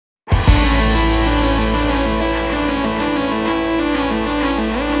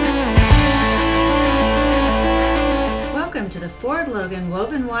FordLogan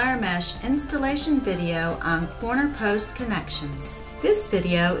woven wire mesh installation video on corner post connections. This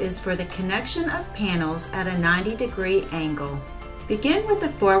video is for the connection of panels at a 90-degree angle. Begin with a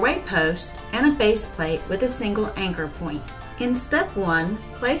 4-way post and a base plate with a single anchor point. In step 1,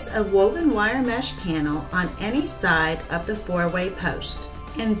 place a woven wire mesh panel on any side of the 4-way post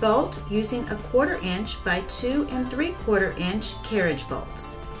and bolt using a 1/4 inch by 2 3/4 inch carriage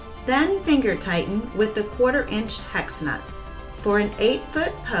bolts. Then finger tighten with the 1/4 inch hex nuts. For an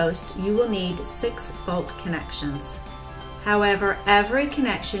 8-foot post, you will need 6 bolt connections. However, every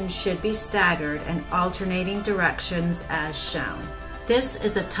connection should be staggered and alternating directions as shown. This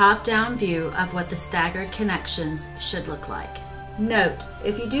is a top-down view of what the staggered connections should look like. Note,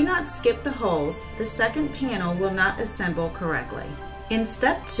 if you do not skip the holes, the second panel will not assemble correctly. In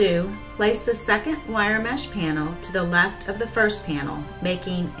step 2, place the second wire mesh panel to the left of the first panel,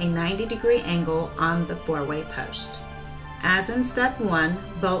 making a 90-degree angle on the 4-way post. As in step 1,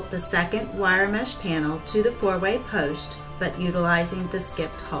 bolt the second wire mesh panel to the 4-way post, but utilizing the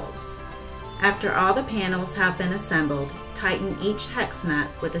skipped holes. After all the panels have been assembled, tighten each hex nut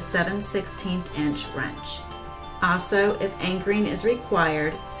with a 7/16 inch wrench. Also, if anchoring is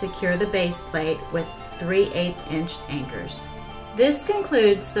required, secure the base plate with 3/8 inch anchors. This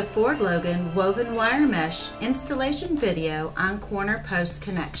concludes the FordLogan woven wire mesh installation video on corner post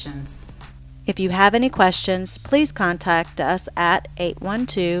connections. If you have any questions, please contact us at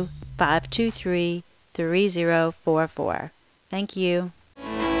 812-523-3044. Thank you.